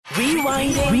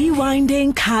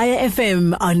Rewinding Kaya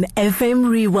FM on FM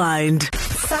Rewind.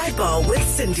 Sidebar with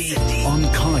Cindy on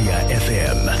Kaya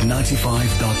FM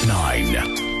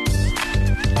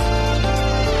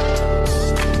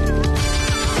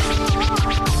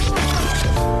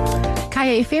 95.9.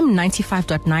 Kaya FM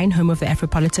 95.9, home of the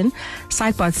Afropolitan.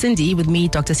 Sidebar Cindy with me,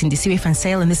 Dr. Cindy Siwe van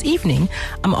Sail. And this evening,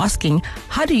 I'm asking,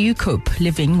 how do you cope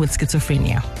living with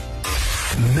schizophrenia?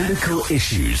 Medical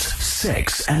issues,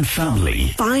 sex and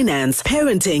family, finance,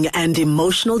 parenting and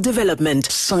emotional development.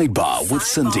 Sidebar with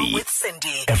Cindy.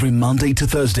 Every Monday to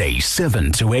Thursday,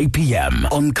 7 to 8 p.m.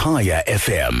 on Kaya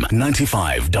FM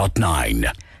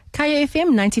 95.9. Kaya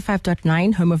FM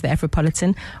 95.9, home of the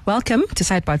Afropolitan. Welcome to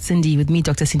Sidebar Cindy with me,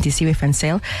 Dr. Cindy Siwe van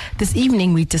Sail. This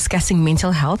evening, we're discussing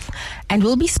mental health, and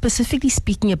we'll be specifically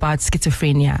speaking about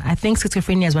schizophrenia. I think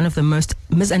schizophrenia is one of the most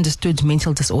misunderstood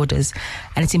mental disorders,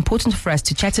 and it's important for us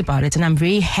to chat about it. And I'm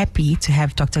very happy to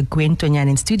have Dr. Gwen Tonyan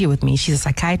in studio with me. She's a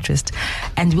psychiatrist,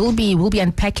 and we'll be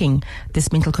unpacking this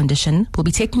mental condition. We'll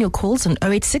be taking your calls on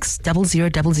 086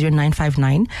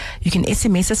 000959. You can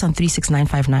SMS us on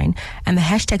 36959, and the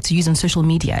hashtag to use on social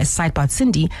media is Sidebar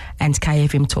Cindy and Kaya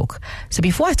FM Talk. So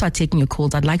before I start taking your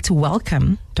calls, I'd like to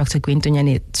welcome Dr. Gwen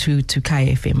Tonyan to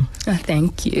Kaya FM. Oh,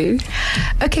 thank you.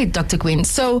 Okay, Dr. Gwen.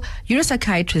 So you're a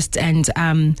psychiatrist, and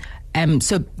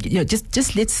so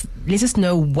just let us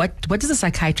know what does a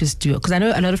psychiatrist do? Because I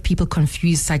know a lot of people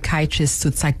confuse psychiatrists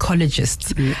with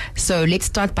psychologists. Mm. So let's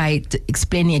start by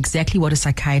explaining exactly what a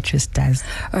psychiatrist does.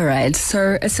 All right.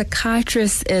 So a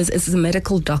psychiatrist is a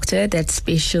medical doctor that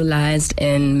specialized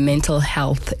in mental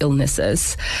health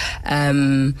illnesses.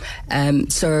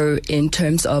 So in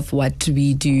terms of what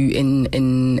we do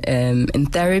in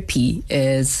therapy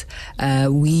is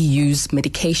we use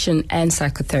medication and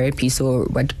psychotherapy. So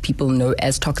what people know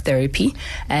as talk therapy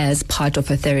as part of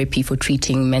a therapy for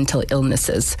treating mental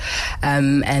illnesses.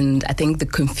 And I think the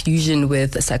confusion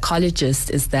with a psychologist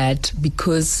is that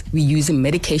because we use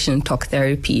medication and talk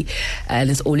therapy,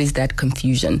 there's always that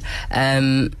confusion.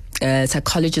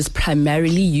 Psychologists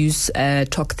primarily use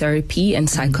talk therapy and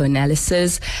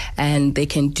psychoanalysis, and they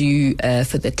can do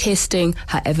further testing.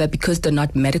 However, because they're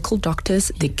not medical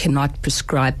doctors, they cannot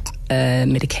prescribe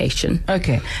medication.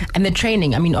 Okay. And the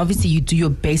training, I mean, obviously you do your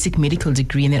basic medical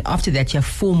degree, and then after that you have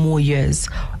 4 more years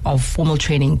of formal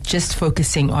training just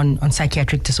focusing on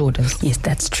psychiatric disorders. Yes,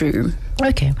 that's true.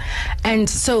 Okay. And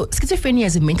so schizophrenia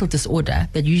is a mental disorder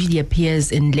that usually appears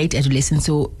in late adolescence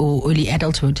or early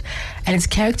adulthood, and it's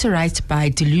characterized by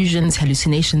delusions,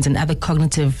 hallucinations, and other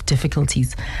cognitive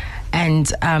difficulties. And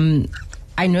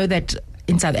I know that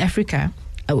in South Africa,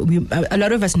 a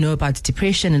lot of us know about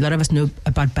depression, a lot of us know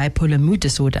about bipolar mood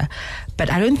disorder,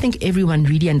 but I don't think everyone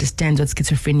really understands what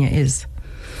schizophrenia is.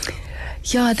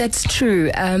 Yeah, that's true.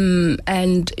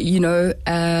 And, you know,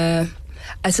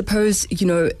 I suppose, you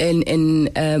know, in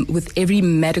with every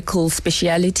medical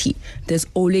speciality, there's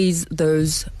always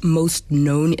those most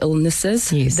known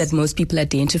illnesses yes. that most people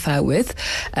identify with.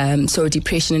 So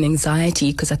depression and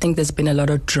anxiety, because I think there's been a lot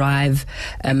of drive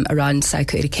around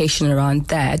psychoeducation around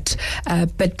that.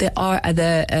 But there are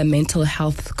other mental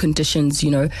health conditions,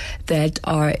 you know, that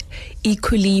are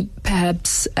equally,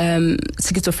 perhaps,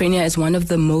 schizophrenia is one of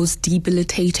the most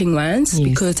debilitating ones yes.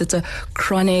 because it's a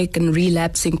chronic and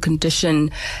relapsing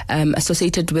condition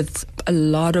associated with a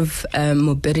lot of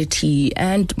morbidity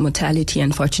and mortality,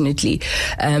 unfortunately.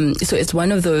 So it's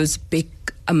one of those big,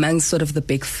 amongst sort of the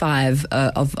big 5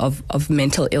 of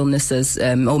mental illnesses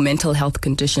or mental health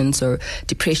conditions, so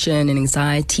depression and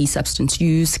anxiety, substance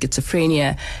use,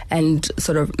 schizophrenia, and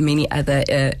sort of many other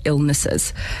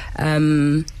illnesses.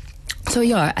 So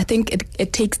yeah, I think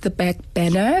it takes the back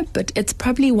banner, but it's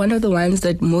probably one of the ones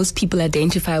that most people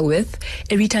identify with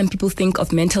every time people think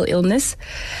of mental illness,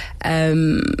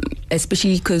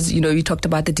 especially because, you know, you talked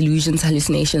about the delusions,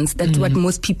 hallucinations. That's what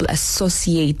most people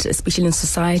associate, especially in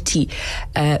society,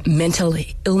 mental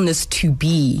illness to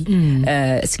be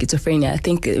schizophrenia. I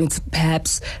think it's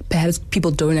perhaps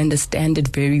people don't understand it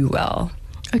very well.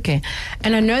 Okay.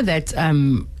 And I know that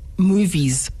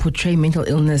movies portray mental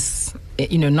illness,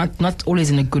 you know, not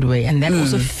always in a good way, and that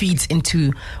also feeds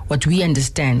into what we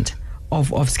understand of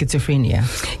schizophrenia.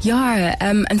 Yeah,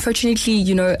 unfortunately,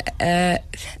 you know, I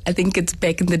think it's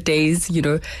back in the days, you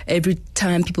know, every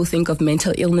time people think of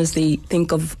mental illness, they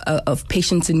think of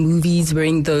patients in movies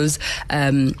wearing those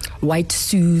white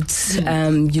suits,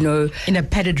 you know. In a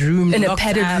padded room.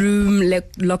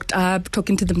 Locked up,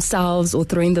 talking to themselves or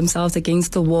throwing themselves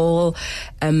against the wall,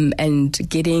 and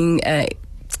getting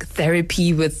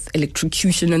therapy with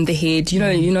electrocution in the head. You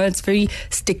know, it's very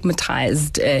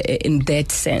stigmatized in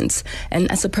that sense.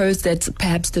 And I suppose that's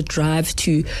perhaps the drive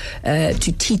to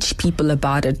teach people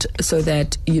about it, so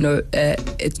that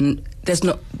there's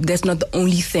not the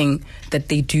only thing that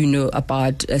they do know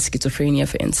about schizophrenia,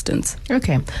 for instance.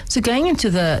 Okay, so going into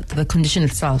the condition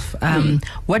itself,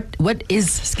 what is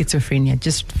schizophrenia?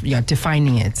 Just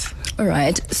defining it. All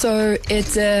right, so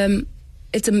it's a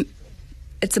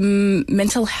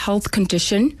mental health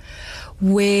condition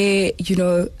where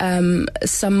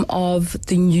some of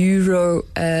the neuro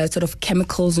sort of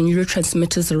chemicals and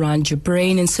neurotransmitters around your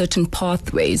brain and certain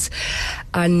pathways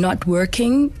are not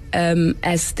working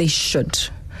as they should,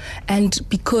 and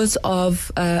because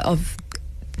of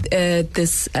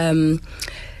this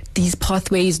these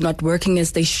pathways not working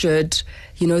as they should,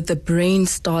 the brain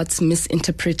starts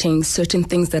misinterpreting certain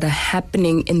things that are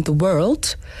happening in the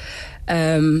world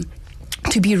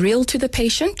to be real to the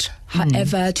patient.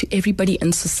 However, to everybody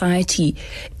in society,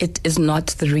 it is not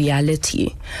the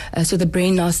reality. So the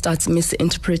brain now starts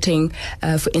misinterpreting,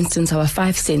 for instance, our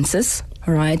 5 senses.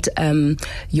 All right,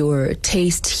 your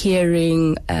taste,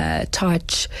 hearing,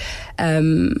 touch,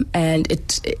 and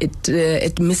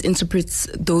it misinterprets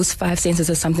those 5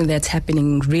 senses as something that's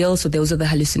happening real. So those are the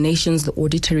hallucinations, the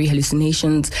auditory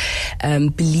hallucinations,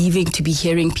 believing to be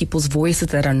hearing people's voices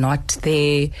that are not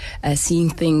there, seeing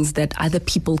things that other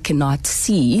people cannot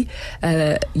see.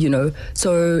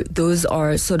 So those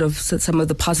are sort of some of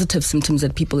the positive symptoms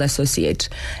that people associate.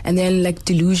 And then like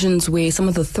delusions, where some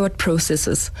of the thought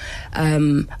processes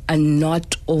are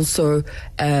not also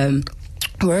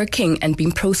working and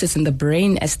being processed in the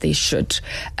brain as they should.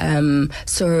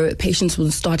 So patients will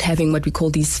start having what we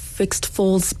call these fixed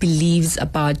false beliefs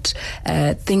about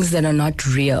things that are not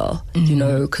real.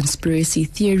 Conspiracy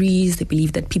theories. They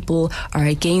believe that people are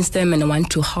against them and want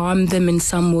to harm them in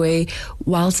some way,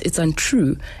 whilst it's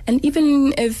untrue. And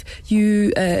even if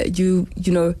you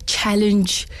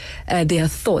challenge their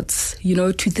thoughts,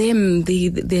 to them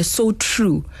they're so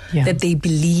true that they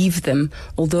believe them,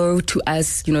 although to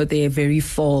us, they're very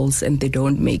false and they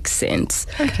don't make sense.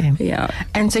 Okay. Yeah.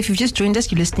 And so if you've just joined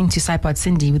us, you're listening to Sideboard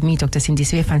Cindy with me, Dr.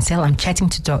 Sindisiwe van Zyl. I'm chatting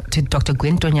to Dr.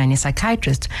 Gwen Tonyane, a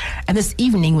psychiatrist. And this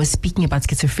evening we're speaking about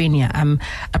schizophrenia.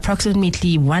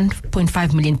 Approximately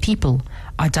 1.5 million people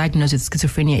are diagnosed with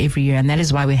schizophrenia every year, and that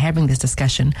is why we're having this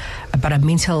discussion about a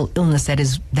mental illness that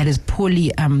is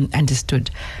poorly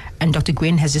understood. And Dr.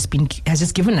 Gwen has just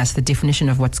given us the definition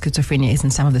of what schizophrenia is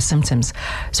and some of the symptoms.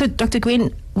 So, Dr.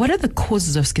 Gwen, what are the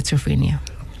causes of schizophrenia?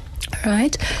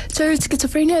 Right. So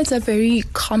schizophrenia is a very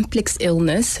complex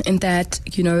illness in that,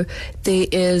 there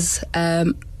is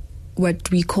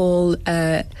what we call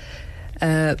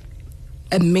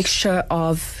a mixture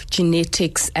of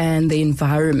genetics and the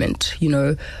environment,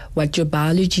 what your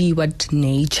biology, what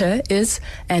nature is,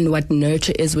 and what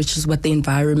nurture is, which is what the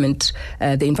environment,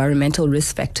 the environmental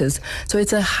risk factors. So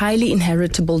it's a highly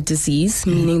inheritable disease,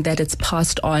 meaning that it's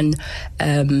passed on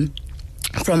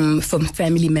from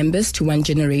family members to one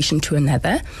generation to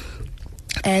another.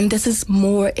 And this is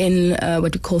more in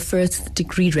what we call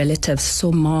first-degree relatives,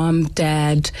 so mom,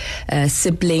 dad,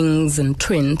 siblings, and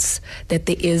twins, that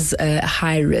there is a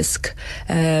high risk.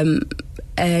 And,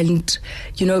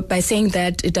 by saying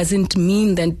that, it doesn't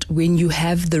mean that when you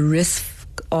have the risk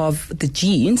of the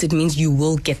genes, it means you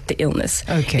will get the illness.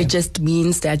 Okay. It just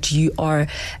means that you are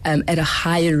at a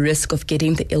higher risk of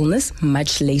getting the illness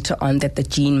much later on, that the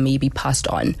gene may be passed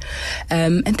on.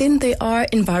 And then there are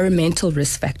environmental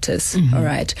risk factors, all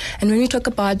right? And when we talk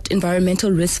about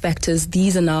environmental risk factors,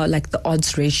 these are now like the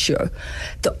odds ratio,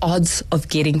 the odds of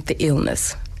getting the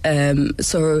illness.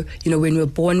 So, when we're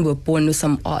born with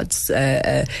some odds,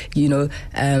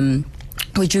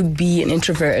 would you be an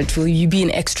introvert? Will you be an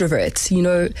extrovert?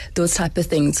 Those type of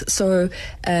things. So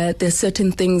there's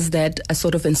certain things that are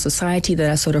sort of in society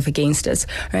that are sort of against us.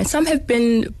 Right? Some have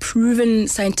been proven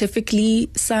scientifically.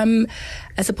 Some,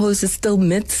 I suppose, is still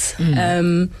myths.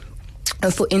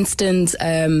 For instance,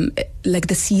 like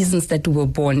the seasons that we were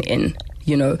born in.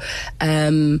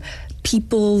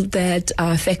 People that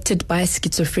are affected by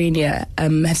schizophrenia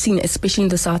have seen, especially in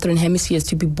the southern hemispheres,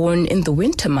 to be born in the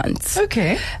winter months.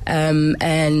 Okay.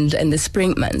 And the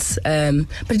spring months. But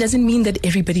it doesn't mean that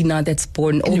everybody now that's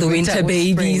born, all the winter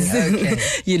babies,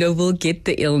 will get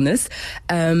the illness.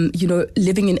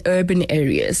 Living in urban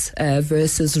areas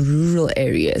versus rural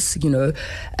areas,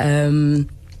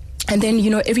 And then,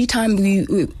 every time we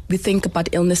think about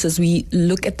illnesses, we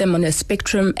look at them on a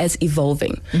spectrum as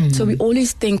evolving. So we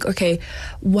always think, okay,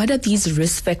 what are these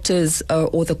risk factors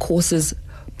or the causes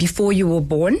before you were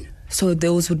born? So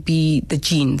those would be the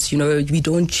genes. We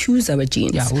don't choose our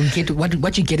genes. Yeah, we'll get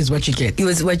what you get is what you get. It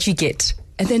was what you get.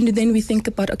 And then we think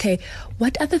about, okay,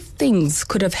 what other things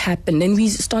could have happened? And we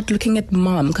start looking at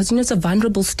mom, because, it's a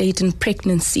vulnerable state in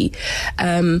pregnancy.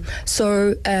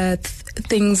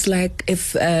 Things like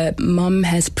if mom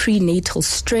has prenatal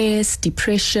stress,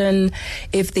 depression,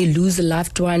 if they lose a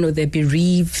loved one or they're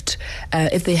bereaved,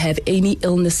 if they have any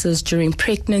illnesses during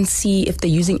pregnancy, if they're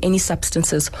using any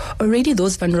substances, already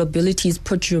those vulnerabilities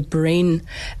put your brain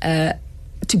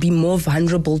to be more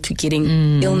vulnerable to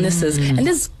getting illnesses. And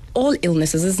there's all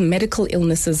illnesses, there's medical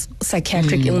illnesses,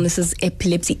 psychiatric illnesses,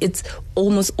 epilepsy, it's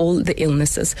almost all the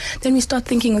illnesses. Then we start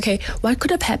thinking, okay, what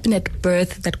could have happened at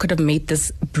birth that could have made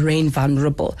this brain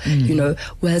vulnerable?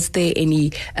 Was there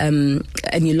any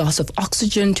loss of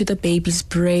oxygen to the baby's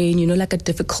brain, like a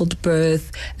difficult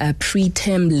birth,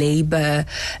 preterm labor,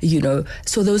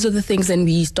 So those are the things then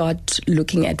we start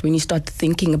looking at when you start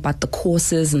thinking about the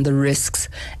causes and the risks.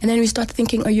 And then we start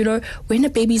thinking, when a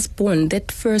baby's born,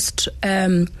 that first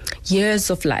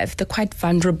years of life, they're quite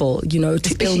vulnerable,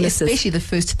 to illnesses. Especially the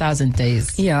first 1,000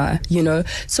 days. Yeah,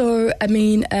 So,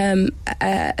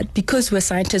 because we're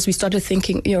scientists, we started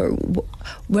thinking,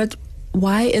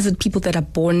 why is it people that are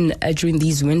born during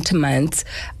these winter months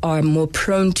are more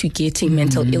prone to getting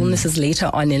mental illnesses later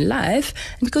on in life?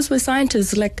 And because we're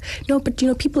scientists,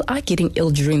 people are getting ill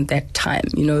during that time,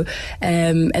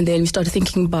 and then we started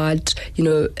thinking about,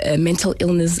 mental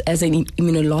illness as an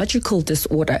immunological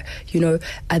disorder.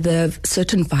 Are there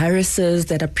certain viruses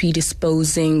that are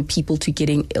predisposing people to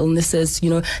getting illnesses,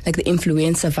 like the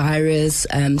influenza virus,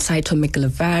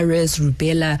 cytomegalovirus,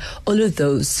 rubella, all of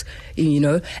those,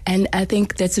 and I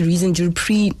think that's the reason during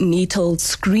prenatal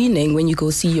screening, when you go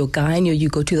see your gynae or you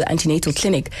go to the antenatal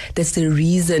clinic, that's the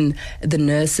reason the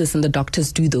nurses and the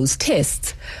doctors do those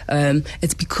tests.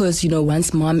 It's because,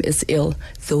 once mom is ill,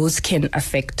 those can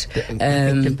affect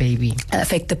the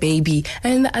baby.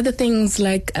 And the other things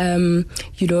like,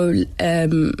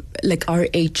 like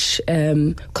RH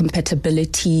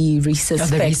compatibility, rhesus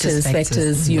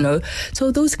factors,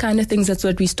 So those kind of things, that's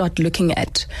what we start looking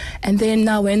at. And then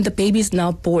now when the baby's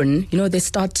now born, they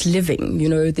start living,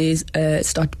 they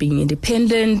start being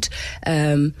independent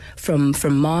from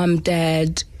mom,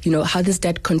 dad. How does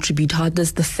that contribute? How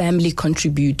does the family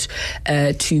contribute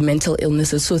to mental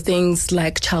illnesses? So things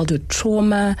like childhood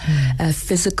trauma,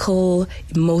 physical,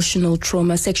 emotional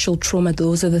trauma, sexual trauma,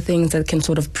 those are the things that can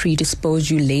sort of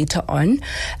predispose you later on.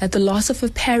 The loss of a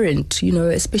parent,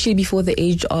 especially before the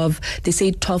age of, they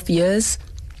say 12 years,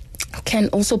 can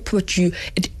also put you,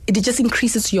 it just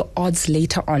increases your odds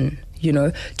later on,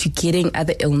 to getting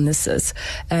other illnesses.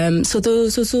 So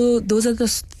those are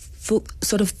the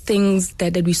sort of things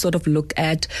that we sort of look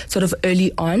at sort of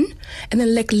early on. And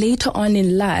then later on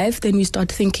in life, then we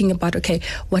start thinking about, okay,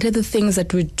 what are the things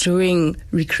that we're doing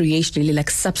recreationally, like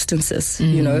substances,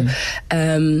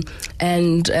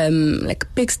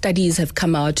 big studies have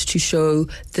come out to show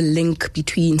the link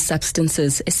between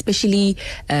substances, especially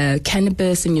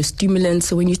cannabis and your stimulants.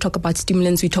 So when you talk about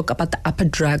stimulants, we talk about the upper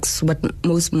drugs, what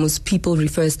most people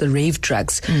refer as the rave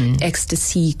drugs,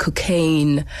 ecstasy,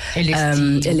 cocaine,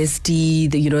 LSD,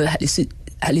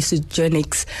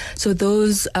 hallucinogenics. So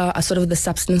those are sort of the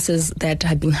substances that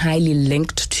have been highly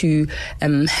linked to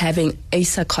having a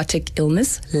psychotic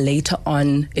illness later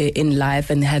on in life,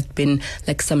 and there have been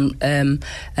some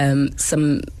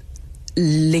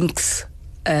links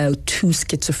to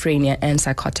schizophrenia and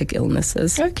psychotic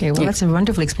illnesses. Okay, well, that's a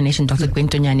wonderful explanation, Dr. Gwen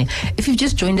Tonyane. If you've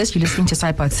just joined us, you're listening to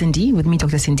Sideboard Cindy with me,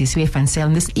 Dr. Sindisiwe van Zyl.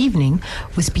 And this evening,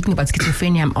 we're speaking about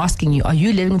schizophrenia. I'm asking you, are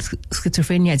you living with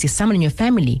schizophrenia? Is there someone in your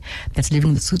family that's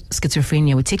living with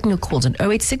schizophrenia? We're taking your calls on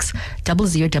 086 00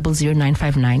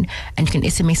 959, and you can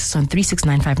SMS us on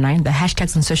 36959. The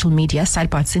hashtags on social media,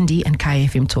 Sideboard Cindy and Kaya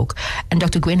FM Talk. And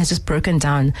Dr. Gwen has just broken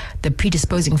down the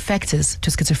predisposing factors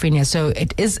to schizophrenia. So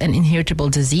it is an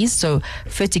inheritable disease. So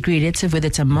first degree relative, whether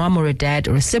it's a mom or a dad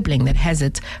or a sibling that has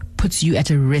it, puts you at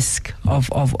a risk of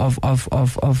having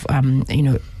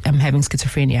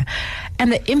schizophrenia,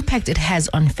 and the impact it has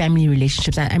on family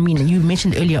relationships. I mean, you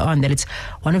mentioned earlier on that it's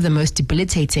one of the most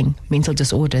debilitating mental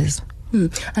disorders.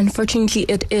 Unfortunately,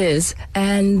 it is.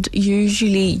 And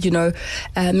usually,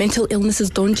 mental illnesses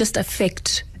don't just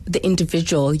affect the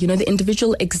individual. The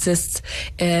individual exists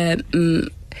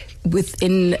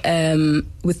within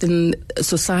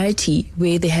society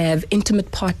where they have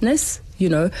intimate partners.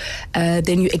 Then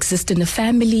you exist in a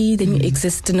family, then you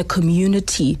exist in a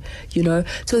community,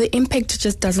 So the impact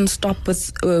just doesn't stop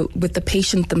with the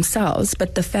patient themselves,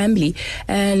 but the family.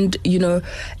 And,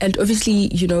 and obviously,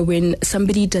 when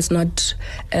somebody does not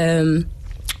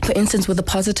for instance, with the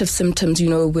positive symptoms,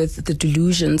 with the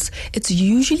delusions, it's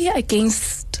usually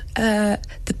against the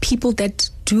people that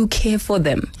do care for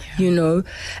them.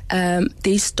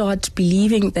 They start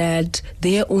believing that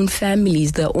their own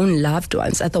families, their own loved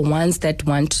ones are the ones that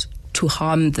want to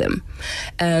harm them.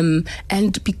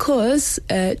 And because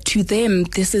to them,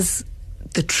 this is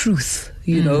the truth,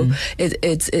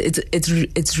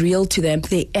 it's real to them.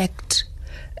 They act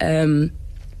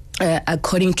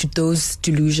according to those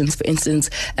delusions. For instance,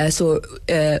 let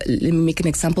me make an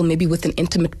example. Maybe with an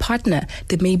intimate partner,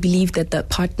 they may believe that the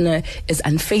partner is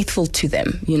unfaithful to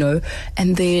them,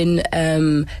 and then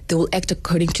they will act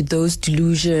according to those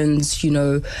delusions,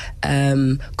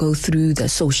 go through the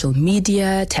social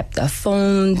media, tap their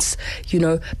phones,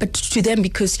 but to them,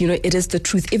 because, it is the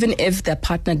truth, even if their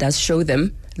partner does show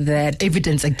them that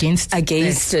evidence against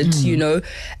it,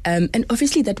 and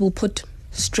obviously that will put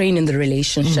strain in the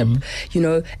relationship,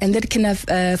 and that can have,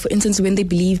 for instance, when they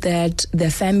believe that their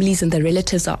families and their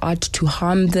relatives are out to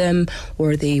harm them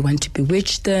or they want to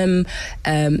bewitch them,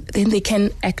 then they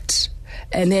can act.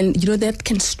 And then, that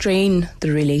can strain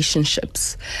the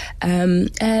relationships.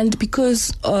 And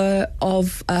because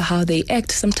of how they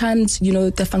act, sometimes,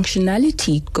 the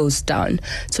functionality goes down.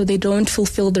 So they don't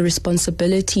fulfill the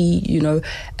responsibility, to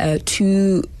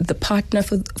the partner,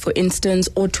 for instance,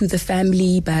 or to the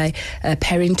family by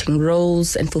parenting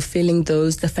roles and fulfilling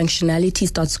those. The functionality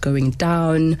starts going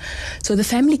down. So the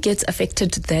family gets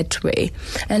affected that way.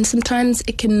 And sometimes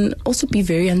it can also be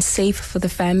very unsafe for the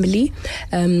family,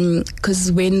 because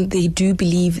when they do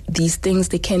believe these things,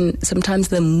 sometimes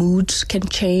the mood can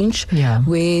change,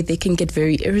 where they can get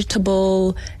very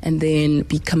irritable and then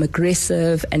become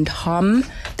aggressive and harm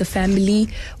the family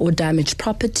or damage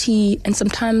property, and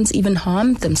sometimes even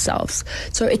harm themselves.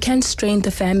 So it can strain the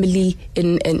family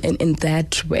in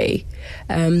that way.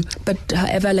 But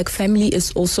however, family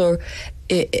is also,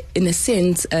 in a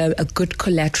sense, a good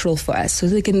collateral for us. So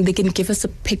they can give us a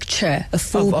picture, a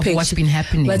full of picture. What's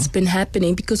been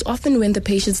happening. Because often when the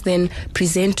patients then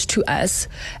present to us,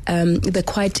 they're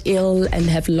quite ill and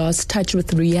have lost touch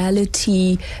with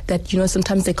reality, that,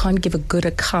 sometimes they can't give a good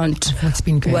account of what's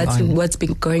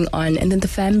been going on. And then the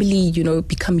family,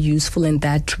 become useful in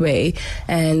that way.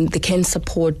 And they can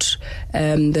support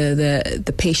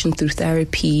the patient through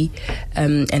therapy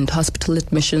and hospital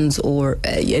admissions or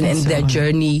and their journey,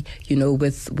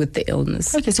 with the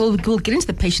illness. Okay, so we'll get into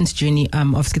the patient's journey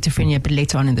of schizophrenia a bit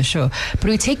later on in the show. But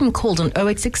we're taking calls on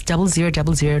 086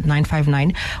 0000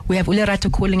 959. We have Lerato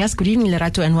calling us. Good evening,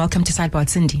 Lerato, and welcome to Sidebar with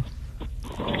Cindy.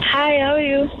 Hi, how are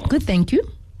you? Good, thank you.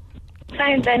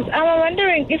 Fine, thanks. I'm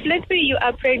wondering if, let's say, you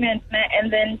are pregnant,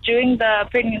 and then during the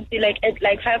pregnancy,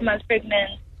 at 5 months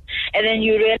pregnant, and then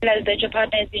you realize that your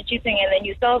partner has been cheating, and then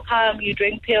you self-harm, you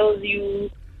drink pills,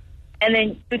 and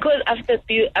then because after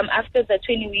the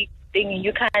 20-week thing,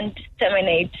 you can't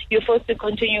terminate. You're forced to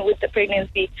continue with the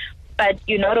pregnancy, but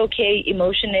you're not okay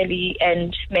emotionally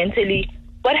and mentally.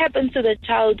 What happens to the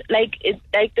child?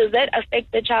 Does that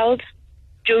affect the child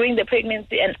during the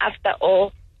pregnancy and after,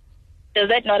 or does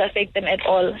that not affect them at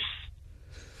all?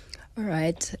 All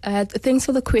right. Thanks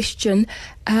for the question.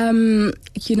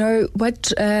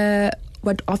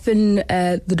 What often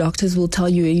the doctors will tell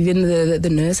you, even the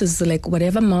nurses,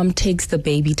 whatever mom takes, the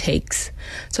baby takes.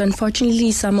 So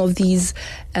unfortunately, some of these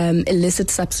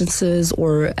illicit substances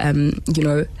or,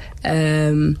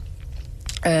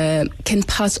 can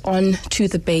pass on to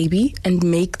the baby and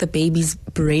make the baby's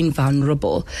brain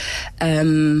vulnerable.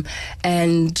 Like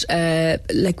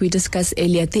we discussed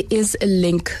earlier, there is a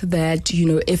link that,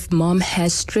 if mom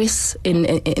has stress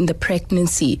in the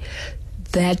pregnancy,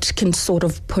 that can sort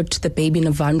of put the baby in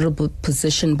a vulnerable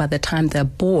position by the time they're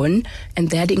born, and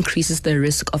that increases the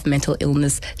risk of mental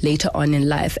illness later on in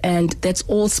life. And that's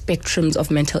all spectrums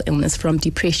of mental illness, from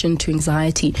depression to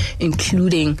anxiety,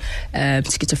 including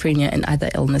schizophrenia and other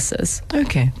illnesses.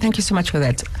 Okay, thank you so much for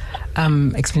that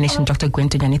explanation, Dr. Gwen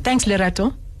Tonyane. Thanks,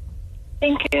 Lerato.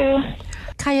 Thank you.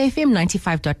 Kaya FM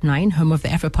 95.9, home of the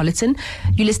Afropolitan.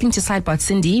 You're listening to Sidebar with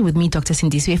Cindy with me, Dr.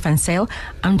 Sindisiwe van Zyl.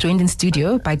 I'm joined in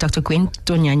studio by Dr. Gwen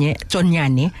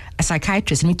Tonyane, a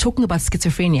psychiatrist, and we're talking about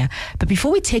schizophrenia. But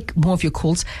before we take more of your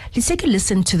calls, let's take a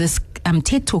listen to this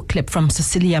TED Talk clip from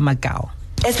Cecilia Magao.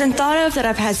 It's been thought of that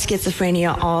I've had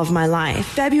schizophrenia all of my life.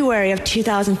 February of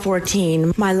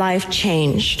 2014, my life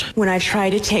changed when I tried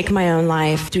to take my own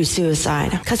life through suicide,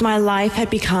 because my life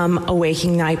had become a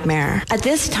waking nightmare. At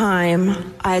this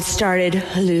time, I had started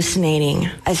hallucinating.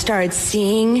 I started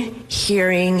seeing,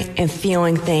 hearing, and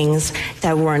feeling things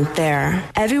that weren't there.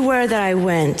 Everywhere that I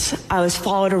went, I was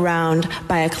followed around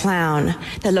by a clown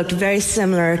that looked very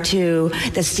similar to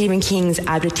the Stephen King's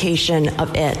adaptation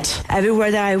of It. Everywhere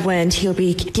that I went, he'll be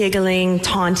be giggling,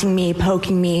 taunting me,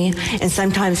 poking me, and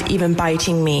sometimes even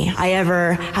biting me. I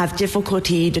ever have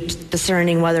difficulty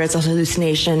discerning whether it's a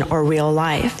hallucination or real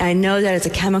life. I know that it's a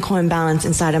chemical imbalance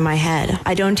inside of my head.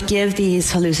 I don't give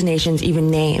these hallucinations even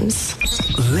names.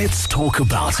 Let's talk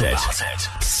about it.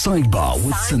 Sidebar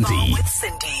with Cindy.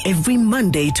 Every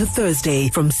Monday to Thursday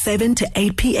from 7 to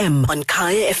 8 p.m. on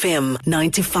Kaya FM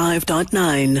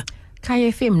 95.9.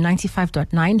 Kaya FM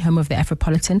 95.9, home of the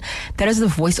Afropolitan. That is the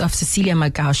voice of Cecilia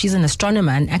Magao. She's an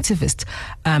astronomer and activist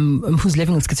who's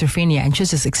living with schizophrenia, and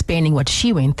she's just explaining what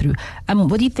she went through.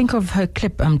 What do you think of her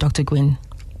clip, Dr. Gwen?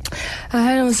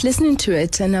 I was listening to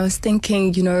it and I was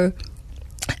thinking,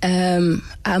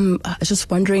 I'm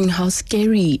just wondering how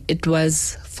scary it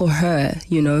was for her,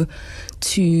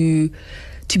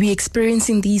 to be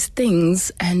experiencing these things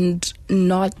and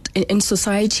not in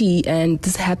society, and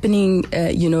this happening,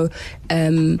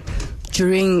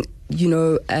 during,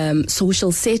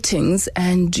 social settings,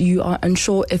 and you are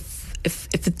unsure if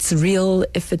it's real,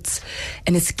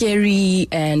 and it's scary,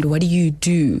 and what do you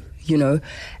do,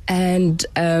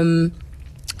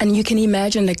 and you can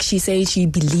imagine, like she said, she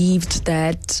believed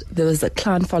that there was a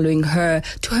clown following her.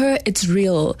 To her, it's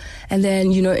real. And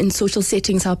then, in social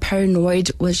settings, how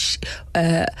paranoid was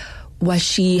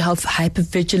she, how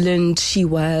hypervigilant she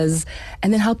was,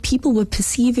 and then how people were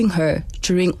perceiving her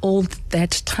during all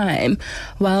that time,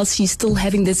 while she's still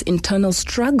having this internal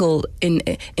struggle in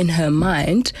her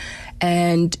mind.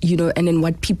 And, and then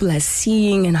what people are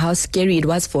seeing, and how scary it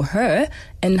was for her,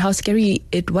 and how scary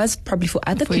it was probably for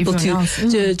other people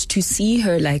to see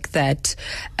her like that.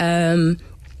 And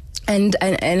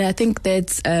I think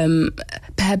that's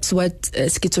perhaps what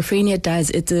schizophrenia does.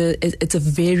 It's a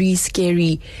very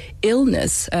scary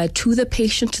illness to the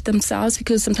patient themselves,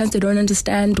 because sometimes they don't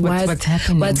understand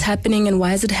what's happening and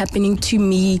why is it happening to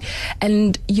me,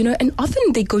 and and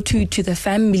often they go to the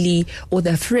family or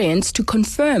their friends to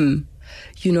confirm,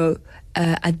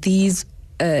 are these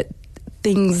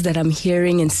things that I'm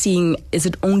hearing and seeing, is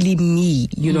it only me?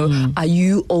 Are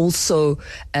you also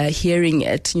hearing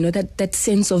it? That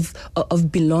sense of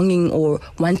belonging or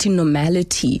wanting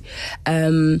normality.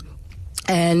 And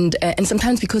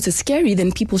sometimes because it's scary,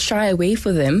 then people shy away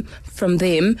from them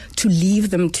to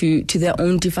leave them to their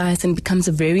own device, and becomes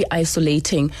a very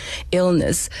isolating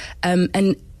illness.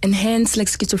 And hence, like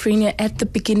schizophrenia at the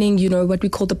beginning, what we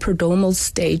call the prodromal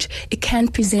stage, it can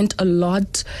present a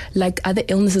lot like other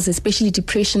illnesses, especially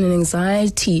depression and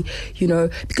anxiety,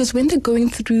 because when they're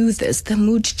going through this, the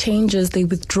mood changes, they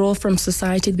withdraw from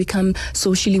society, they become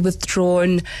socially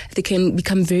withdrawn, they can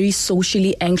become very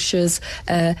socially anxious,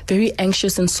 very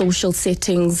anxious in social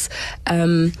settings,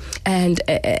 and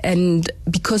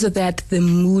because of that, the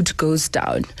mood goes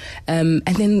down. And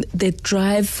then the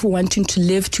drive for wanting to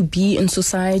live, to be in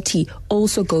society,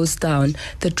 also goes down.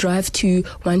 The drive to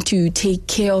want to take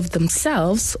care of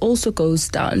themselves also goes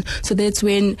down. So that's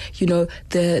when,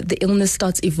 the illness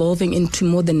starts evolving into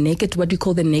more what we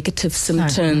call the negative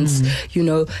symptoms.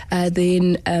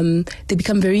 Then they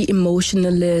become very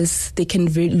emotionless. They can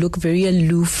look very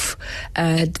aloof,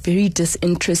 very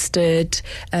disinterested.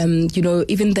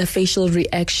 Even their facial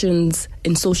reactions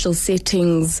in social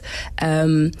settings,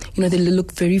 they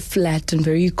look very flat and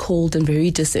very cold and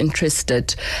very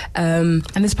disinterested. And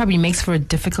this probably makes for a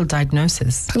difficult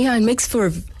diagnosis. Yeah, it makes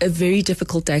for a very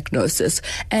difficult diagnosis.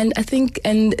 And I think,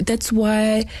 and that's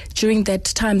why during that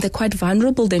time, they're quite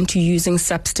vulnerable then to using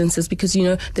substances, because,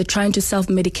 they're trying to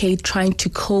self-medicate, trying to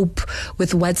cope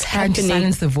with what's happening. To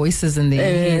silence the voices in their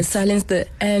heads.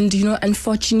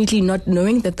 Unfortunately not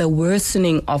knowing that the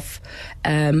worsening of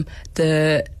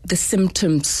the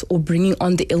symptoms, or bringing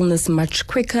on the illness much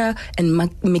quicker and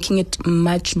making it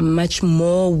much, much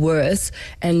more worse,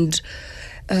 and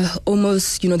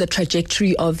almost, the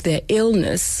trajectory of their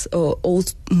illness all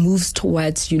moves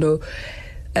towards,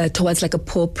 towards like a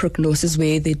poor prognosis,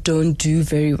 where they don't do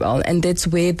very well. And that's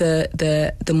where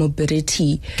the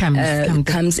morbidity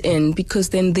comes in, because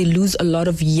then they lose a lot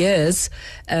of years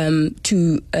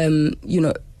to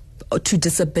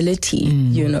disability,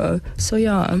 So,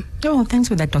 yeah. Oh, thanks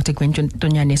for that, Dr. Gwen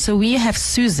Donyane. So we have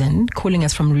Susan calling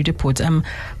us from Rudaport.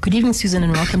 Good evening, Susan,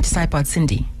 and welcome to Sidebar,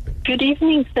 Cindy. Good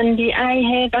evening, Cindy.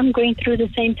 I'm going through the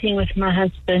same thing with my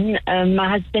husband. My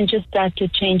husband just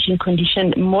started changing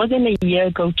condition more than a year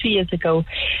ago, 2 years ago.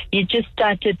 He just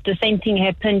started, the same thing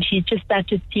happened. He just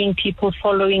started seeing people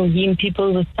following him,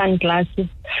 people with sunglasses,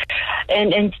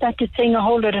 and started saying a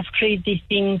whole lot of crazy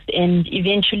things. And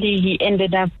eventually he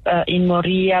ended up in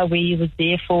Moria, where he was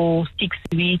there for 6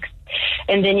 weeks.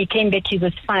 And then he came back, he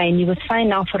was fine. He was fine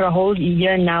now for a whole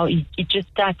year now. It just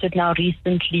started now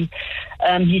recently.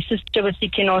 His sister was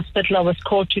sick in hospital. I was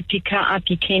called to pick her up.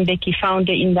 He came back. He found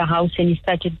her in the house, and he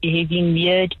started behaving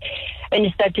weird. And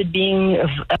he started being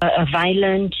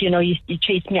violent. He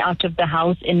chased me out of the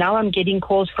house. And now I'm getting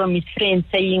calls from his friends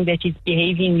saying that he's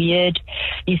behaving weird.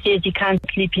 He says he can't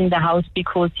sleep in the house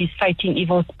because he's fighting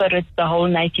evil spirits the whole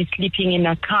night. He's sleeping in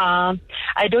a car.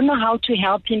 I don't know how to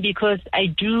help him because I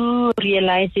do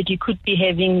realize that he could be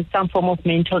having some form of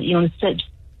mental illness,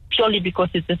 purely because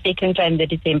it's the second time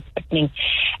that it's happening.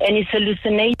 And he's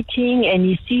hallucinating and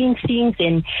he's seeing things,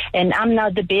 and I'm now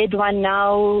the bad one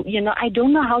now. I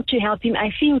don't know how to help him.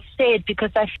 I feel sad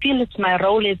because I feel it's my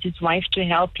role as his wife to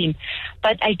help him.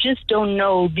 But I just don't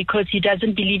know because he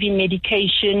doesn't believe in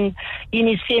medication. In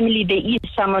his family, there is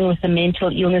someone with a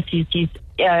mental illness. He's his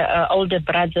older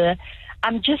brother.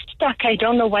 I'm just stuck. I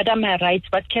don't know what are my rights.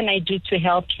 What can I do to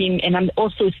help him? And I'm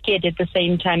also scared at the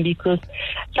same time because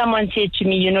someone said to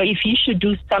me, if he should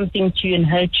do something to you and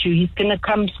hurt you, he's going to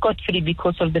come scot-free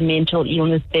because of the mental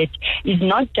illness that is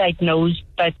not diagnosed,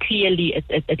 but clearly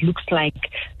it looks like,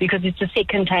 because it's the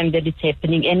second time that it's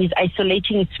happening. And he's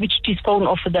isolating. He switched his phone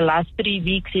off for the last 3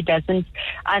 weeks. He doesn't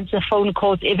answer phone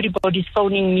calls. Everybody's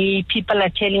phoning me. People are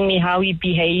telling me how he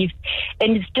behaves.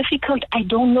 And it's difficult. I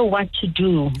don't know what to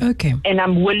do. Okay. And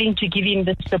I'm willing to give him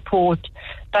the support.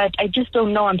 But I just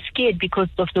don't know. I'm scared because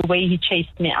of the way he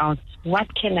chased me out.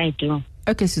 What can I do?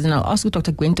 Okay, Susan, I'll ask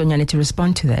Dr. Gwen Tonyane to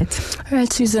respond to that. All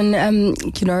right, Susan,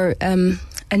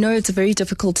 I know it's a very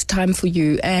difficult time for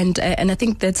you, and I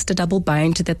think that's the double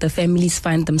bind that the families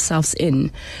find themselves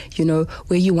in,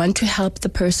 where you want to help the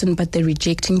person, but they're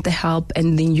rejecting the help,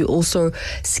 and then you're also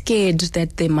scared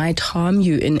that they might harm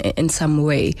you in some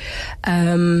way.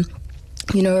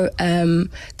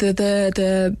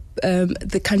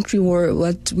 The country, or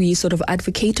what we sort of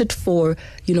advocated for,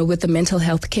 with the Mental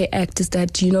Health Care Act, is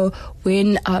that,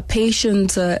 when our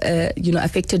patients are,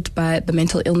 affected by the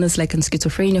mental illness, like in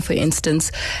schizophrenia, for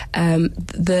instance,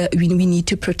 we need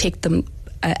to protect them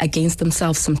against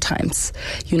themselves sometimes,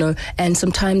 and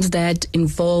sometimes that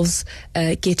involves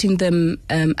getting them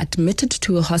admitted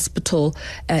to a hospital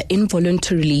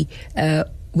involuntarily,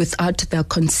 without their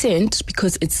consent,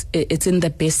 because it's in their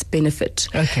best benefit.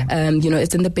 Okay.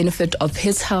 It's in the benefit of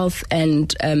his health and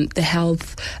the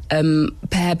health,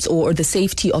 perhaps, or the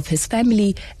safety of his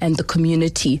family and the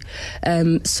community.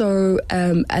 So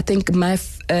I think my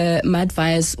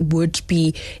advice would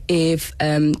be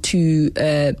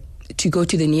to go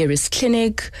to the nearest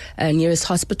clinic, nearest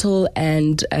hospital,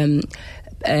 and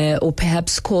or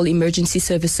perhaps call emergency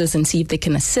services and see if they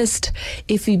can assist.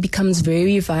 If he becomes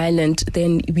very violent,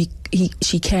 then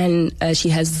she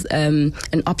has an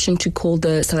option to call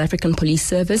the South African Police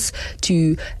Service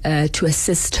to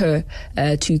assist her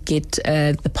to get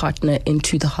the partner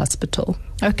into the hospital.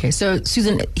 Okay, so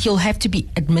Susan, he'll have to be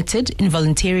admitted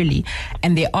involuntarily,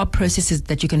 and there are processes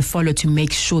that you can follow to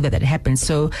make sure that happens.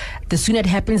 So the sooner it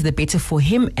happens, the better for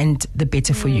him and the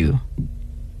better for you.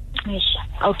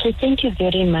 Okay, thank you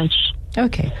very much.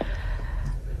 Okay.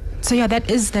 So yeah, that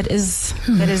is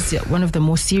one of the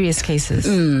more serious cases,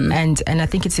 and I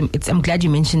think it's. I'm glad you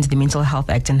mentioned the Mental Health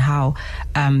Act and how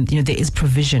there is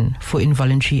provision for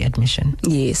involuntary admission.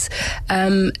 Yes,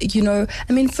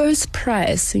 first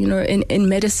prize, in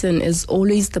medicine is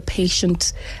always the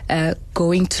patient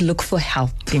going to look for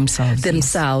help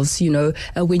themselves. Yes.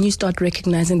 When you start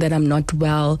recognizing that I'm not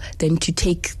well, then to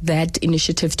take that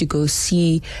initiative to go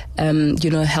see a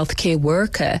healthcare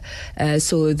worker,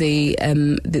 so they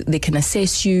can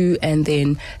assess you and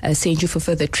then send you for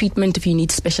further treatment if you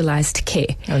need specialized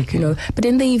care. Okay. But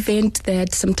in the event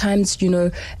that sometimes,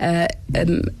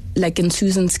 like in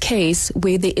Susan's case,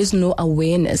 where there is no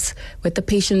awareness, where the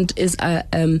patient is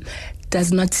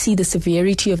does not see the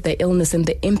severity of the illness and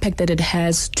the impact that it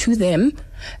has to them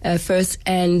first,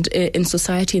 and in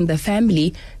society and their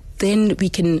family, then we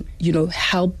can,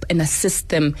 help and assist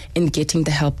them in getting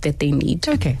the help that they need.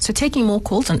 Okay, so taking more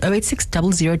calls on 086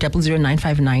 00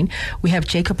 959. We have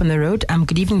Jacob on the road.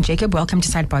 Good evening, Jacob. Welcome to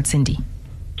Sideboard Cindy.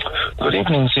 Good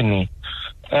evening, Sydney.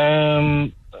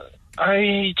 I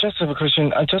just have a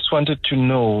question. I just wanted to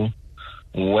know,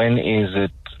 when is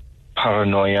it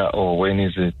paranoia or when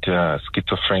is it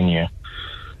schizophrenia?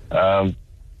 I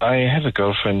have a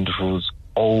girlfriend who's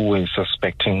always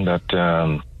suspecting that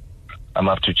I'm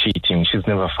up to cheating. She's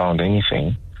never found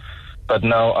anything. But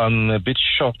now I'm a bit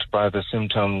shocked by the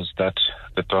symptoms that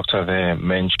the doctor there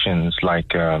mentions,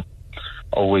 like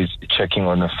always checking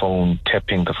on the phone,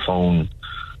 tapping the phone,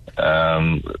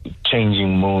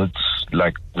 changing moods,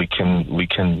 like we can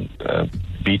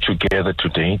be together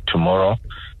today, tomorrow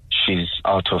she's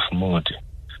out of mood,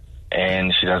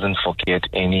 and she doesn't forget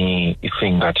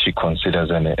anything that she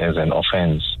considers as an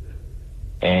offense.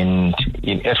 And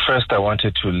at first I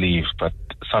wanted to leave, but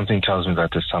something tells me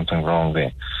that there's something wrong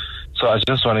there. So I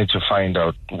just wanted to find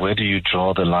out, where do you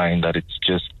draw the line that it's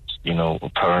just,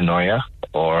 paranoia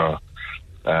or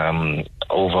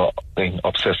over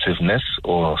obsessiveness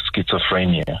or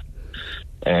schizophrenia?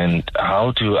 And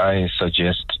how do I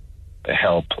suggest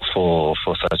help for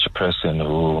such a person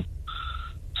who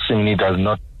seemingly does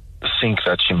not think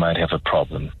that she might have a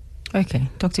problem? Okay,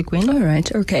 Dr. Gwen. All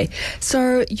right, okay.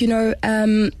 So,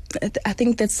 I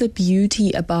think that's the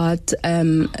beauty about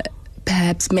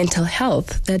perhaps mental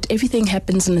health, that everything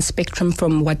happens in a spectrum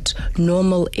from what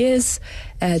normal is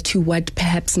to what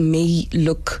perhaps may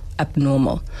look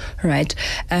abnormal, right?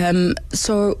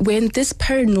 So when this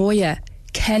paranoia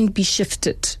can be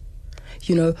shifted,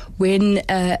 when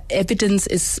evidence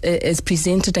is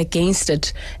presented against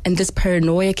it, and this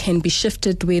paranoia can be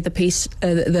shifted where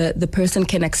the person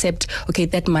can accept, okay,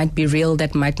 that might be real,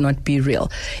 that might not be real.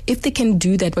 If they can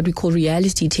do that, what we call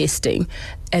reality testing,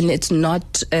 and it's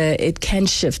not, it can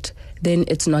shift, then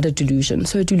it's not a delusion.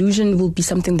 So a delusion will be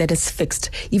something that is fixed,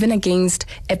 even against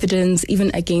evidence, even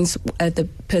against the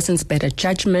person's better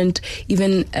judgment,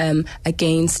 even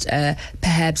against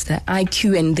perhaps the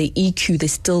IQ and the EQ. They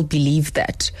still believe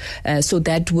that. So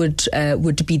that would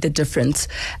be the difference.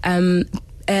 And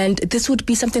this would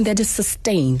be something that is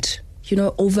sustained,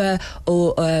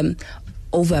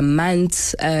 over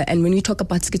months. And when we talk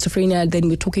about schizophrenia, then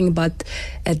we're talking about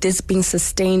this being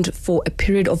sustained for a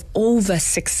period of over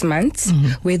 6 months,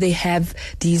 where they have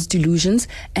these delusions,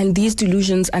 and these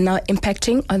delusions are now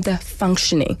impacting on their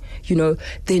functioning.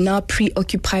 They're now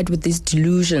preoccupied with these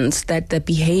delusions, that the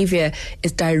behavior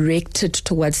is directed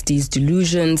towards these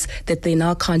delusions, that they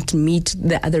now can't meet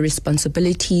the other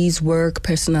responsibilities, work,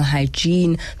 personal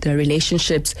hygiene, their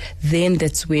relationships. Then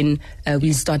that's when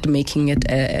we start making it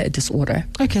a disorder.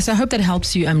 Okay, so I hope that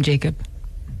helps you, Jacob.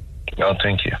 Oh,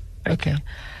 thank you. Okay.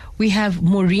 We have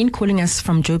Maureen calling us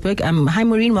from Joburg. Hi,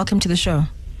 Maureen. Welcome to the show.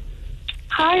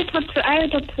 Hi,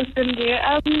 Dr. Cindy.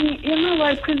 You know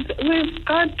what? Because we've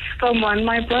got someone,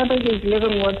 my brother, who's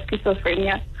living with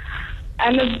schizophrenia.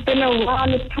 And it's been a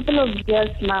while, it's a couple of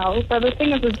years now. But the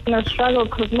thing is, it's been a struggle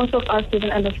because most of us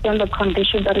didn't understand the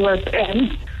condition that he was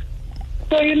in.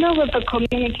 So, with the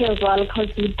community as well, because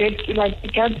we did,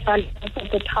 get violence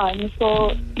at the time.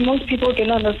 So most people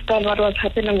didn't understand what was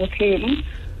happening with him.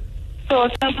 So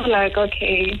it's kind of like,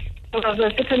 okay, there was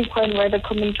a certain point where the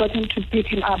community wanted to beat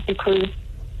him up because,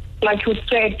 he would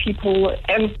swear at people.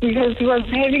 And because he was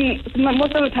having,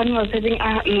 most of the time he was having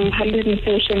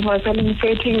hallucination, he was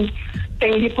hallucinating,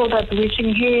 saying people that's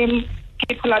reaching him,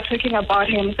 people are talking about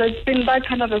him. So it's been that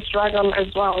kind of a struggle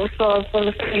as well. So for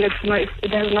the family,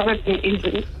 it has never been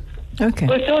easy. Okay.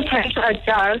 We're still trying to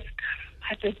adjust,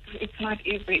 but it's not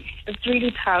easy. It's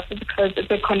really tough because it's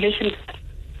a condition.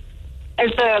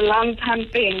 It's a long-term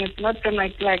thing. It's not gonna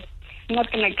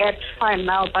get fine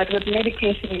now, but with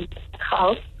medication it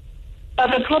helps.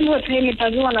 But the problem with him, he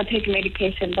doesn't want to take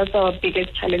medication. That's our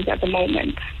biggest challenge at the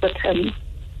moment with him.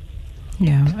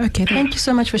 Yeah, okay. Thank you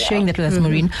so much for sharing that with us,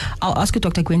 Maureen. I'll ask you,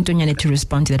 Dr. Gwen Tonyane, to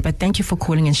respond to that, but thank you for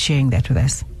calling and sharing that with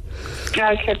us.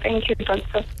 Okay, thank you,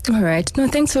 Doctor. All right. No,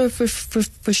 thanks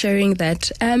for sharing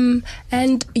that. And,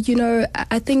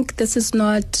 I think this is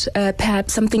not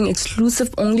perhaps something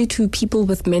exclusive only to people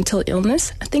with mental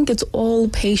illness. I think it's all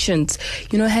patients,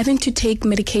 having to take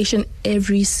medication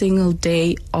every single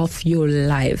day of your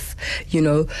life,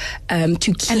 to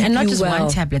keep and not you just well.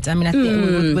 one tablet. I mean, I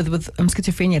think with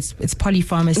schizophrenia, it's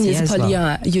polypharmacy as well.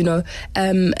 Yeah,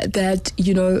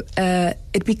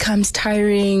 it becomes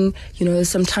tiring,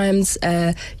 sometimes,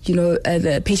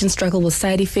 the patients struggle with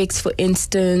side effects, for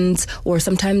instance, or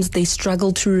sometimes they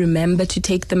struggle to remember to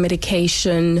take the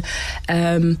medication.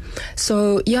 It's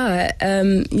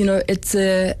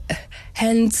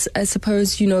hence, I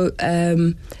suppose,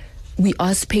 we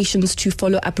ask patients to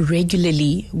follow up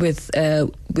regularly with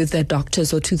their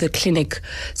doctors or to the clinic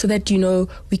so that,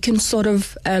 we can sort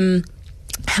of,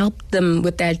 help them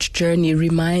with that journey,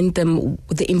 remind them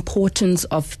the importance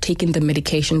of taking the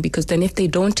medication, because then if they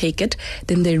don't take it,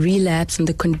 then they relapse and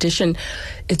the condition,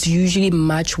 it's usually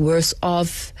much worse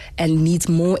off and needs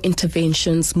more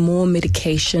interventions, more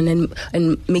medication,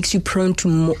 and makes you prone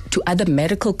to other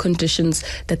medical conditions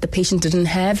that the patient didn't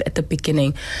have at the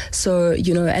beginning. So,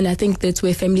 and I think that's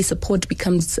where family support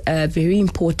becomes very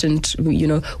important,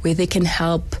 where they can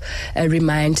help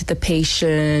remind the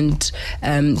patient,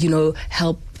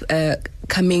 help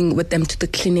coming with them to the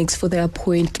clinics for their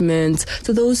appointments.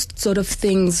 So those sort of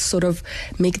things sort of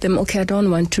make them, okay, I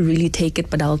don't want to really take it,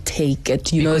 but I'll take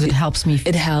it. Because it helps me.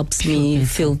 It helps me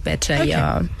feel better. Okay.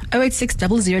 Yeah. 086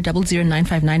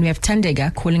 000959. We have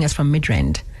Tandega calling us from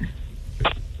Midrand.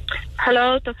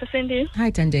 Hello, Dr. Cindy. Hi,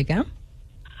 Tandega.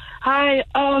 Hi.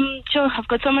 Sure, I've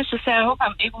got so much to say. I hope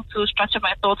I'm able to structure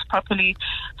my thoughts properly.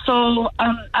 So,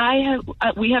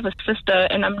 we have a sister,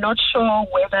 and I'm not sure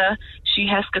whether she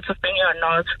has schizophrenia or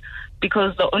not,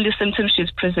 because the only symptoms she's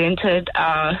presented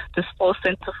are this false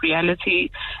sense of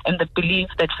reality and the belief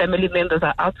that family members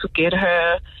are out to get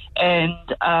her, and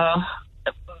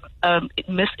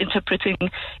misinterpreting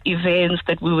events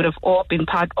that we would have all been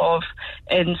part of.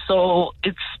 And so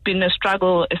it's been a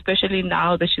struggle, especially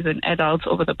now that she's an adult,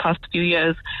 over the past few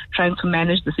years, trying to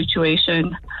manage the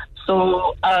situation.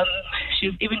 So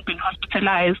she's even been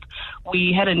hospitalized.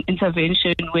 We had an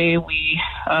intervention where we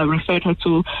referred her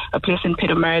to a place in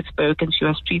Pietermaritzburg, and she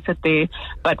was treated there,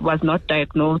 but was not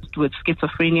diagnosed with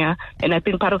schizophrenia. And I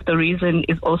think part of the reason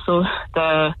is also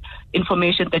the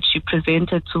information that she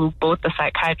presented to both the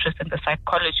psychiatrist and the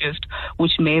psychologist,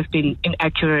 which may have been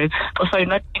inaccurate. Oh, sorry,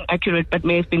 not inaccurate, but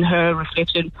may have been her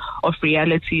reflection of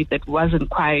reality that wasn't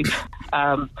quite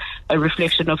a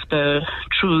reflection of the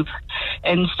truth.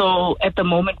 And so at the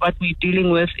moment, what we're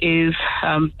dealing with is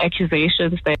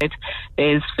accusations that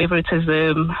there's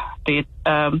favoritism, that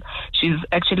she's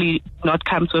actually not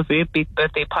come to a very big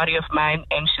birthday party of mine,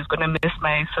 and she's going to miss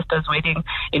my sister's wedding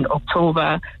in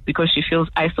October because she feels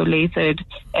isolated.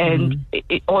 And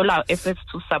all our efforts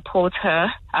to support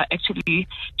her are actually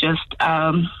just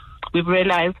we've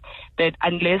realized that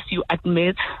unless you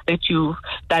admit that you've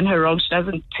done her wrong, she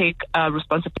doesn't take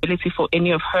responsibility for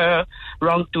any of her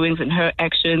wrongdoings and her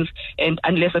actions. And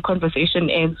unless a conversation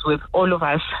ends with all of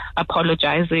us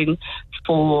apologizing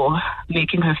for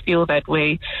making her feel that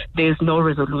way, there's no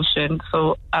resolution.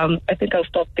 So I think I'll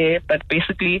stop there. But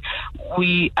basically,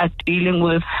 we are dealing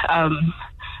with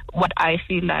what I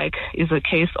feel like is a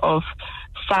case of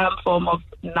some form of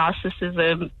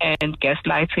narcissism and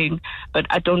gaslighting, but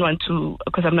I don't want to,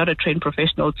 because I'm not a trained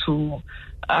professional, to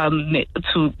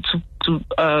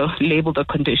label the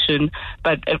condition.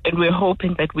 But and we're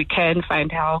hoping that we can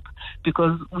find help,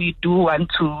 because we do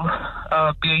want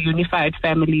to be a unified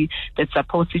family that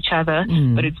supports each other.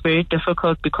 But it's very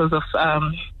difficult because of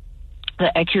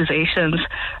the accusations.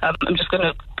 I'm just going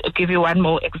to give you one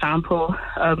more example.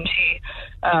 She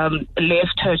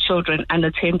left her children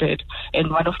unattended, and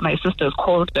one of my sisters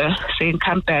called her saying,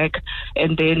 "Come back,"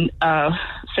 and then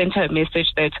sent her a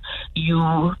message that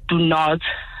you do not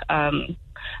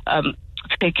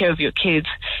take care of your kids.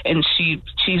 And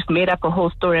she's made up a whole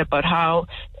story about how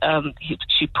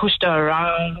she pushed her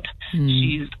around.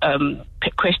 She's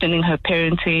questioning her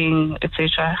parenting,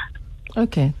 etc.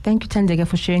 Okay, thank you, Tandega,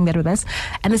 for sharing that with us.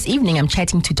 And this evening, I'm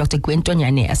chatting to Dr. Gwen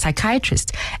Tonyane, a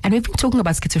psychiatrist, and we've been talking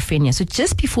about schizophrenia. So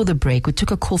just before the break, we took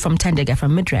a call from Tandega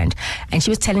from Midrand, and she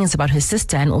was telling us about her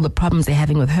sister and all the problems they're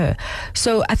having with her.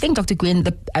 So I think, Dr. Gwen,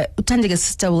 Tandega's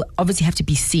sister will obviously have to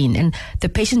be seen, and the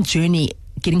patient journey,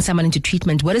 getting someone into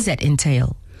treatment, what does that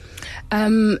entail?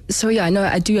 So yeah, no,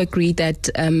 I do agree that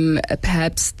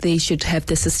perhaps they should have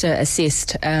the sister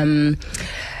assessed.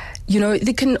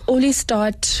 They can only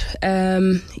start,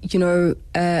 I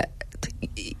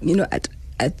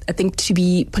think, to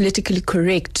be politically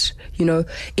correct,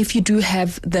 if you do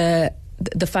have the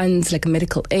funds like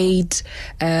medical aid,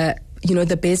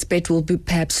 the best bet will be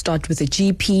perhaps start with a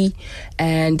GP,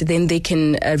 and then they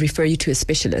can refer you to a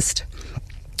specialist.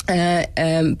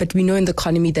 But we know in the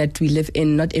economy that we live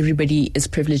in, not everybody is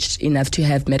privileged enough to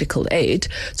have medical aid.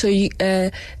 So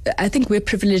I think we're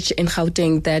privileged in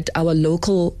Gauteng that our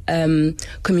local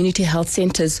community health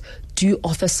centers do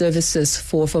offer services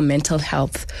for mental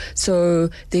health. So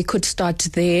they could start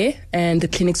there, and the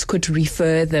clinics could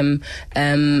refer them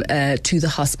to the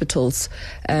hospitals.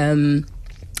 And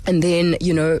then,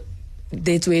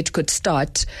 that's where it could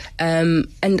start. And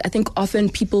I think often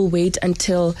people wait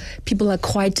until people are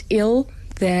quite ill,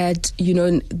 that,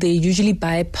 they usually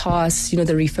bypass, the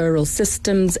referral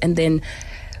systems and then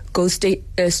go straight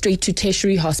to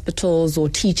tertiary hospitals or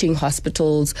teaching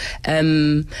hospitals.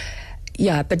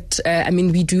 But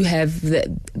we do have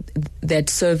that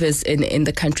service in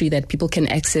the country, that people can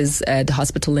access the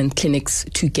hospital and clinics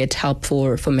to get help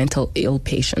for mental ill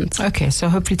patients. Okay, so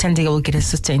hopefully Tandega will get her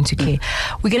sister into care.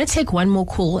 We're going to take one more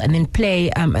call and then play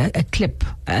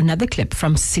another clip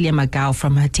from Cecilia Magao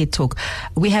from her TED Talk.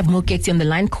 We have Moketi on the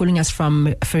line calling us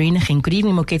from Vereeniging. Good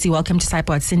evening, Moketi. Welcome to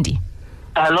Sideboard Cindy.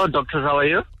 Hello, doctors. How are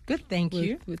you? Good, thank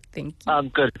you. Good, thank you.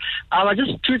 Good.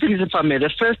 Just two things, if I may. The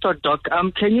first, Doc,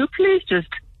 can you please just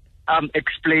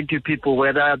explain to people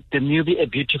whether the movie A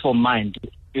Beautiful Mind,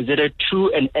 is it a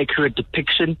true and accurate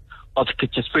depiction of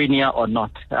schizophrenia or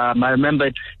not? I remember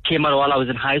it came out while I was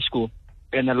in high school,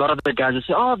 and a lot of the guys would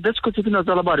say, "Oh, that's schizophrenia is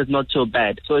all about, it's not so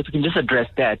bad." So if you can just address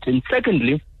that. And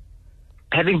secondly,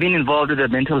 having been involved with the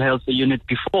mental health unit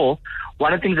before,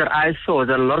 one of the things that I saw is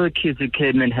that a lot of the kids who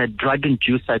came in had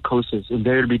drug-induced psychosis,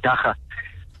 invariably dacha,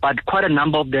 but quite a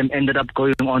number of them ended up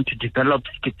going on to develop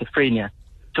schizophrenia.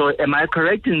 So am I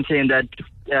correct in saying that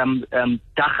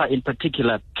dacha in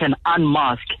particular can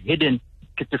unmask hidden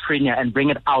schizophrenia and bring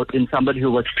it out in somebody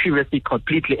who was previously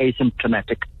completely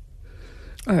asymptomatic?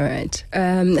 All right.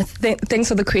 Thanks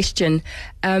for the question.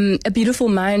 A Beautiful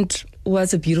Mind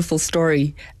was a beautiful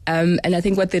story. And I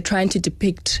think what they're trying to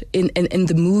depict in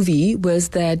the movie was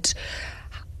that,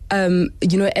 at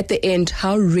the end,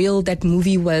 how real that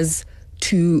movie was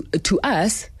to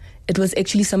us. It was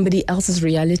actually somebody else's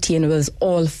reality, and it was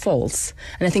all false.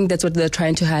 And I think that's what they're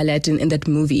trying to highlight in that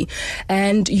movie.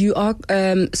 And you are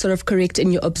sort of correct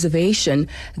in your observation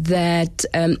that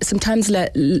sometimes,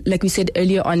 like we said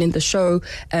earlier on in the show,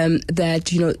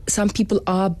 that some people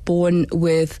are born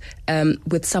with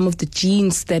some of the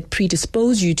genes that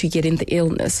predispose you to getting the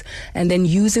illness, and then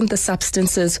using the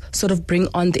substances sort of bring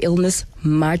on the illness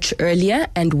much earlier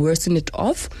and worsen it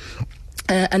off.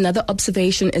 Another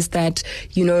observation is that,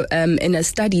 in our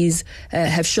studies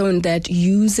have shown that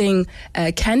using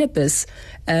cannabis,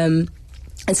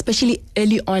 especially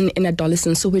early on in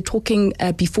adolescence, so we're talking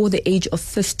before the age of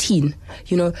 15,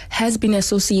 has been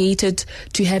associated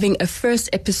to having a first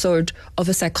episode of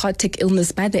a psychotic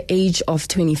illness by the age of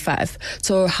 25.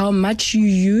 So how much you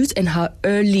use and how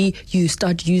early you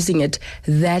start using it,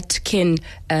 that can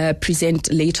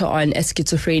present later on as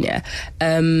schizophrenia.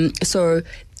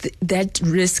 That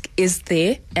risk is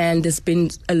there, and there's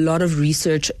been a lot of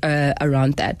research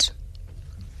around that.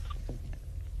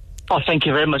 Oh, thank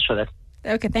you very much for that.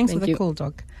 Okay, thanks for the call,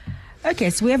 Doc.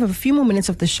 Okay, so we have a few more minutes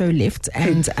of the show left,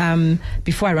 and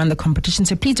before I run the competition,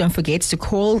 so please don't forget to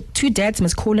call. 2 dads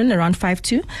must call in around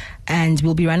 5-2, and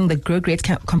we'll be running the Grow Great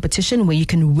competition, where you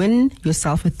can win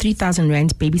yourself a 3,000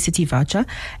 Rand Baby City voucher.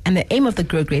 And the aim of the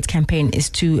Grow Great campaign is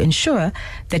to ensure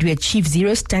that we achieve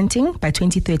zero stunting by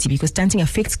 2030, because stunting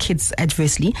affects kids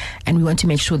adversely, and we want to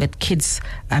make sure that kids,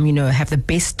 have the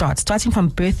best start, starting from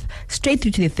birth straight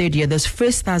through to their 3rd year. Those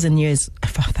first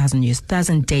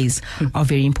 1,000 days are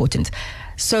very important.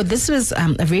 So this was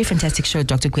a very fantastic show,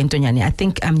 Dr. Gwentonyane. I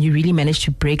think you really managed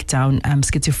to break down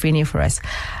schizophrenia for us.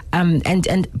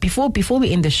 And before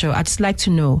we end the show, I'd just like to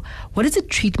know, what is the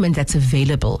treatment that's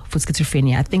available for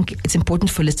schizophrenia? I think it's important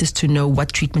for listeners to know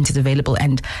what treatment is available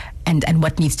and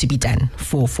what needs to be done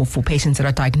for patients that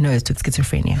are diagnosed with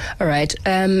schizophrenia. All right.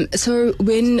 So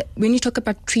when you talk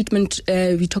about treatment,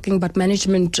 we're talking about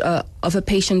management of a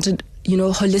patient,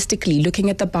 holistically, looking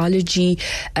at the biology,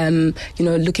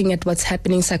 looking at what's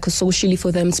happening psychosocially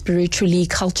for them, spiritually,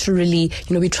 culturally.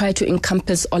 We try to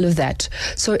encompass all of that.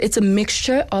 So it's a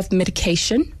mixture of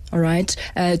medication, all right,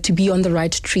 to be on the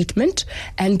right treatment,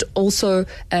 and also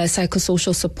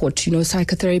psychosocial support,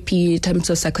 psychotherapy in terms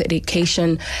of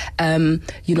psychoeducation,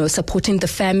 supporting the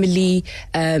family,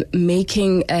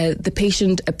 making the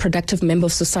patient a productive member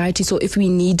of society. So if we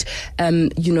need,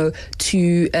 to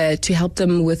help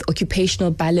them with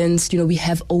occupational balance, we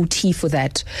have OT for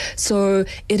that. So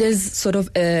it is sort of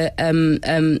a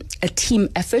team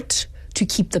effort to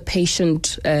keep the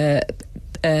patient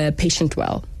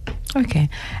well. Okay.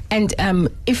 And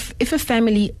if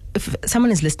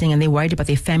someone is listening and they're worried about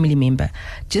their family member,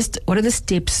 just what are the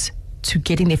steps to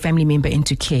getting their family member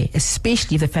into care,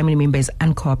 especially if the family member is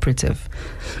uncooperative?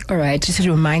 All right. Just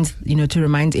to remind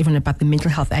everyone about the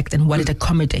Mental Health Act and what it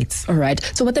accommodates. All right.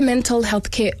 So what the mental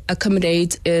health care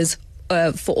accommodates is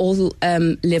for all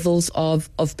levels of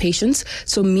patients.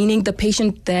 So meaning the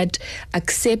patient that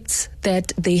accepts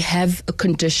that they have a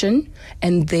condition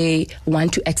and they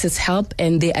want to access help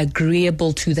and they're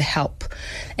agreeable to the help.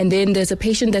 And then there's a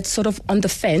patient that's sort of on the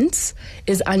fence,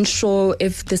 is unsure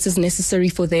if this is necessary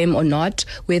for them or not,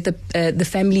 where the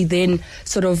family then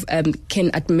sort of can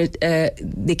admit,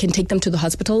 they can take them to the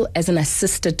hospital as an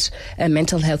assisted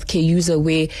mental health care user,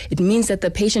 where it means that the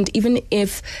patient, even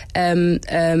if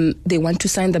they want to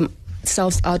sign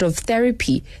themselves out of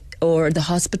therapy or the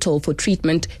hospital for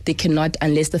treatment, they cannot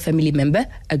unless the family member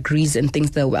agrees and thinks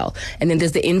they're well. And then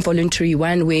there's the involuntary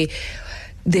one, where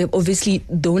they obviously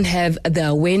don't have the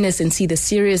awareness and see the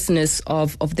seriousness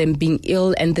of them being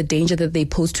ill and the danger that they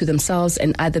pose to themselves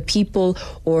and other people,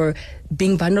 or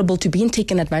being vulnerable to being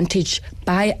taken advantage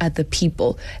by other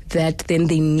people, that then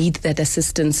they need that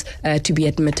assistance to be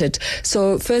admitted.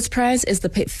 So first prize is the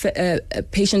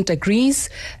patient agrees,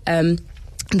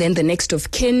 then the next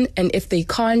of kin, and if they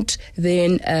can't,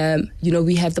 then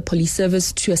we have the police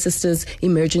service to assist us,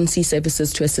 emergency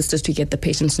services to assist us to get the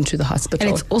patients into the hospital.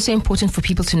 And it's also important for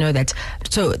people to know that,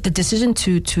 so the decision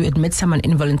to admit someone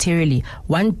involuntarily,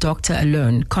 one doctor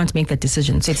alone can't make that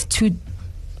decision. So it's two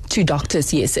 2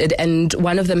 doctors, yes, and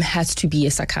one of them has to be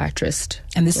a psychiatrist.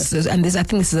 And I think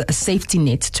this is a safety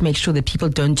net to make sure that people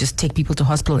don't just take people to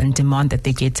hospital and demand that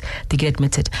they get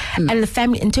admitted. And the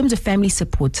family, in terms of family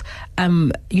support,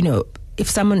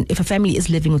 if a family is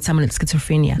living with someone with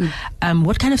schizophrenia,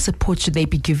 what kind of support should they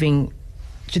be giving?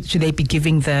 Should they be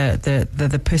giving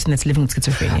the person that's living with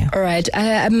schizophrenia? All right.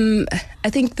 I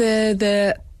think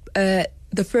the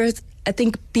first, I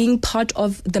think being part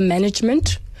of the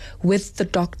management with the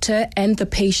doctor and the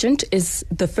patient is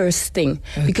the first thing,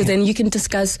 because then you can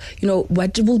discuss,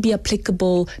 what will be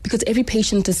applicable, because every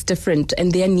patient is different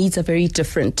and their needs are very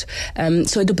different.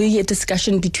 So it'll be a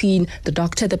discussion between the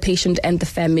doctor, the patient, and the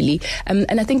family.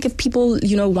 And I think if people,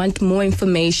 want more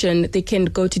information, they can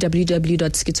go to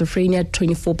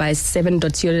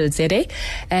www.schizophrenia24/7.co.za,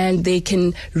 and they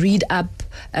can read up,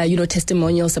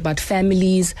 testimonials about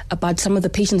families, about some of the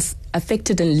patients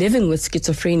affected and living with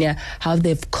schizophrenia, how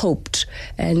they've coped,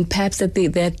 and perhaps that they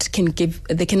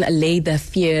can allay their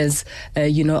fears,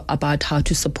 about how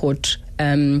to support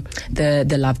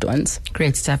the loved ones.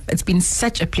 Great stuff. It's been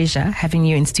such a pleasure having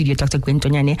you in studio, Dr. Gwen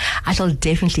Tonyane. I shall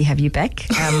definitely have you back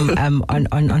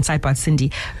on Sidebar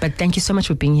Cindy. But thank you so much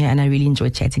for being here, and I really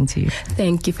enjoyed chatting to you.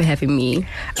 Thank you for having me.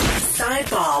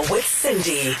 Sidebar with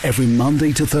Cindy. Every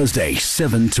Monday to Thursday,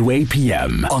 7 to 8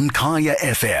 p.m. on Kaya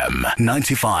FM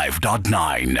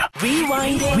 95.9.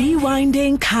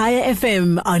 Rewinding Kaya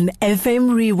FM on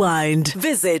FM Rewind.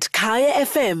 Visit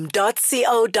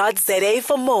kayafm.co.za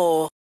for more.